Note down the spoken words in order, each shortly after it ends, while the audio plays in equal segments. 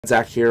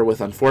Zach here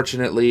with,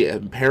 unfortunately, a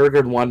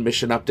Peregrine 1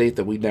 mission update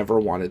that we never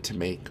wanted to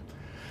make.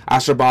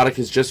 Astrobotic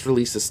has just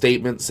released a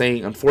statement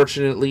saying,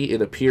 unfortunately, it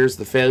appears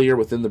the failure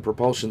within the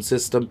propulsion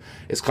system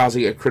is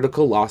causing a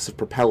critical loss of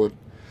propellant.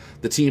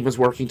 The team is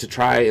working to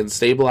try and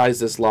stabilize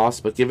this loss,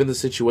 but given the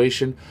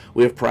situation,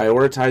 we have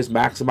prioritized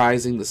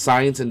maximizing the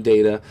science and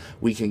data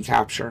we can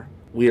capture.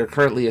 We are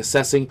currently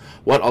assessing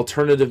what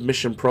alternative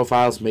mission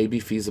profiles may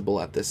be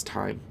feasible at this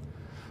time.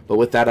 But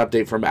with that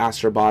update from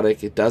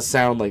Astrobotic, it does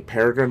sound like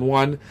Peregrine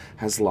 1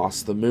 has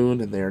lost the moon,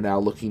 and they are now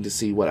looking to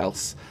see what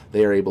else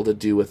they are able to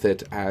do with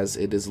it, as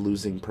it is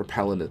losing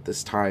propellant at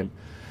this time.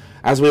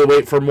 As we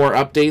await for more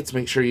updates,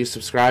 make sure you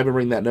subscribe and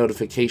ring that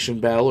notification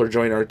bell, or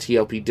join our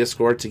TLP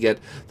Discord to get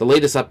the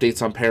latest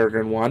updates on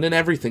Peregrine 1 and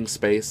everything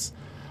space.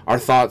 Our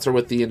thoughts are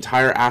with the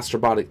entire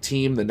Astrobotic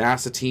team, the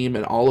NASA team,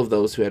 and all of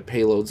those who had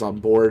payloads on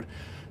board.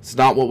 It's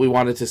not what we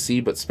wanted to see,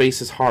 but space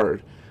is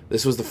hard.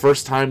 This was the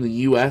first time the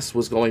U.S.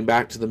 was going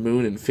back to the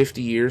moon in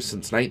 50 years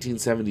since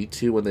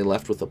 1972 when they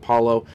left with Apollo,